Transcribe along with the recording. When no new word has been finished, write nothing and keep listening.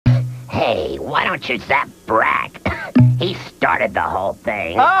Hey, why don't you zap Brack? He started the whole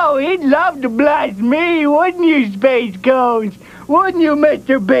thing. Oh, he'd love to blast me, wouldn't you, Space Ghost? Wouldn't you,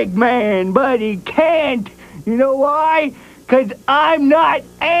 Mr. Big Man? But he can't. You know why? 'Cause I'm not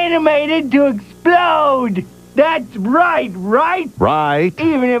animated to explode. That's right, right? Right.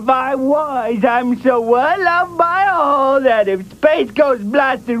 Even if I was, I'm so well loved by all that if Space Ghost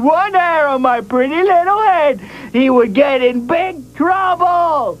blasted one hair on my pretty little head, he would get in big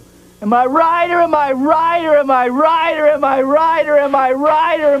trouble. Am I right or am I right or am I right or am I right or am I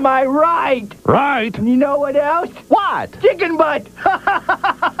right or am I right? Right. And you know what else? What? Chicken butt.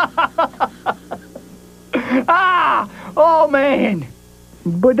 Ah! Oh, man.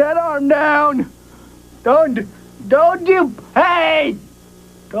 Put that arm down. Don't you... Hey!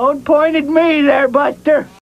 Don't point at me there, Buster.